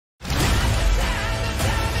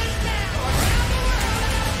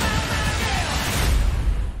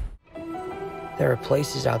There are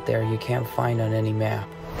places out there you can't find on any map.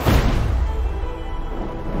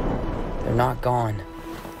 They're not gone.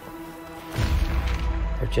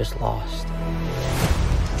 They're just lost.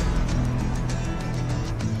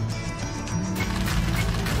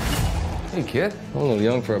 Hey, kid. A little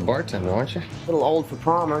young for a bartender, aren't you? A little old for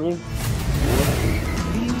prom, aren't you?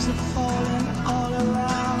 Leaves are falling all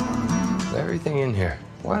around. Everything in here.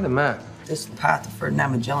 Why the map? This path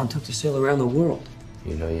Ferdinand Magellan took to sail around the world.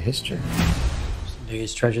 You know your history. It's the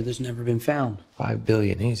biggest treasure that's never been found. 5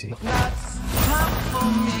 billion, easy. That's time for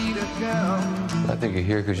me to go. I think you're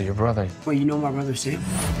here because you're your brother. Well, you know my brother Sam?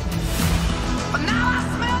 But now I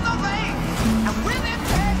smell the rain, and with it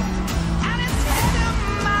taste, and it's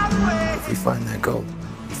heading my way. If we find that gold,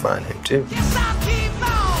 you find him too. Yes, I'll keep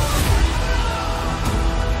on.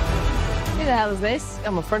 Who the hell is this?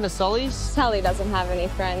 I'm a friend of Sully's. Sally doesn't have any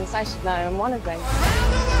friends. I should know I'm one of them.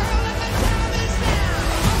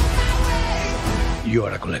 You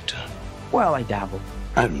are a collector. Well, I dabble.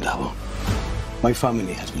 I don't dabble. My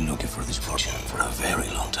family has been looking for this fortune for a very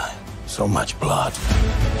long time. So much blood.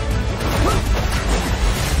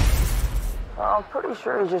 I'm pretty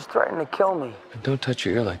sure he's just threatened to kill me. Don't touch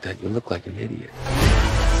your ear like that. You look like an idiot.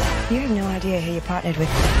 You have no idea who you're partnered with.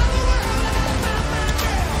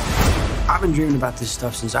 I've been dreaming about this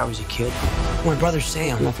stuff since I was a kid. My brother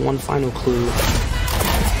Sam left one final clue.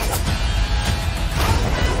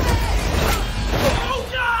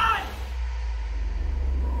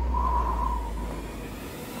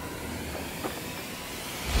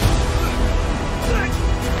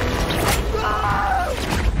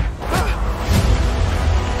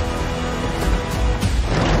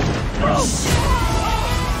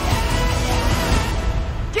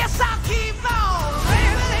 Guess I'll keep on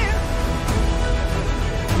living.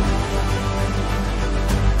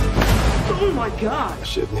 Oh my God! I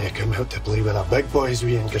shouldn't have come out to play with the big boys,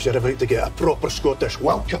 Ian, because you're about to get a proper Scottish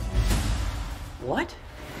welcome. What?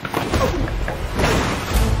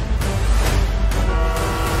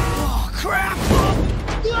 Oh, crap!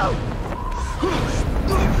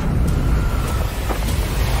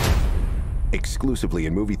 Exclusively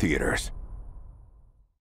in movie theaters.